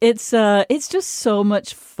good. It's just so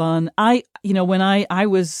much fun. When I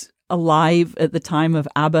was alive at the time of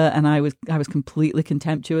ABBA, and I was completely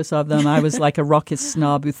contemptuous of them. I was like a rocket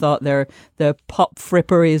snob who thought their pop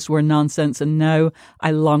fripperies were nonsense, and now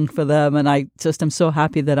I long for them, and I just am so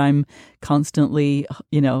happy that I'm constantly,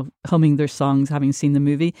 humming their songs, having seen the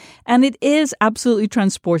movie. And it is absolutely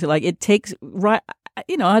transported. Like, it takes right.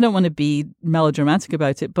 I don't want to be melodramatic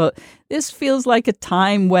about it, but this feels like a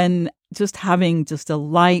time when just having just a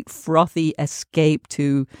light, frothy escape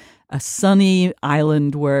to a sunny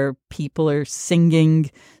island where people are singing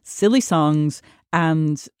silly songs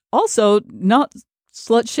and also not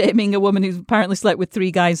slut-shaming a woman who's apparently slept with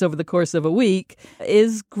 3 guys over the course of a week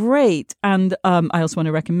is great. And I also want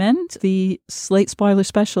to recommend the Slate Spoiler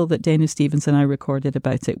special that Dana Stevens and I recorded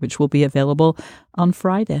about it, which will be available on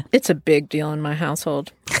Friday. It's a big deal in my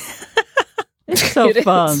household. It's so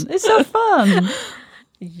fun. It's so fun.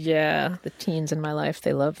 Yeah, the teens in my life,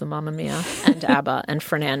 they love the Mamma Mia and ABBA and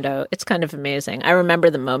Fernando. It's kind of amazing. I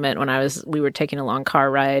remember the moment when we were taking a long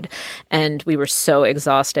car ride and we were so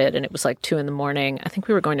exhausted and it was like 2 a.m. I think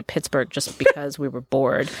we were going to Pittsburgh just because we were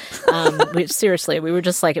bored. We were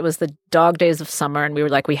just like, it was the dog days of summer and we were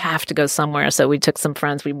like, we have to go somewhere. So we took some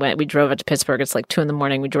friends, we drove up to Pittsburgh. It's like 2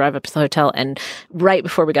 a.m. We drive up to the hotel, and right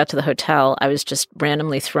before we got to the hotel, I was just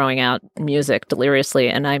randomly throwing out music deliriously,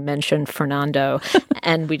 and I mentioned Fernando.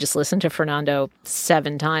 And we just listened to Fernando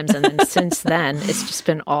 7 times. And then since then, it's just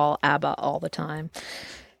been all ABBA all the time.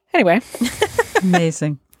 Anyway.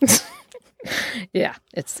 Amazing. Yeah,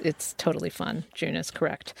 it's totally fun. June is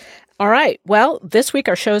correct. All right. Well, this week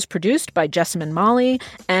our show is produced by Jessamine Molly,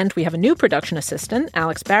 and we have a new production assistant,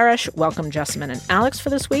 Alex Barish. Welcome, Jessamine and Alex, for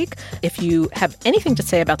this week. If you have anything to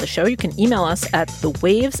say about the show, you can email us at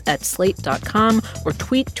thewaves@slate.com or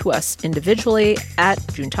tweet to us individually at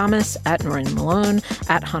June Thomas, at Noreen Malone,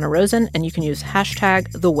 at Hannah Rosen, and you can use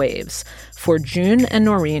hashtag #TheWaves. For June and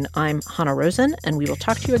Noreen, I'm Hannah Rosen, and we will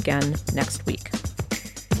talk to you again next week.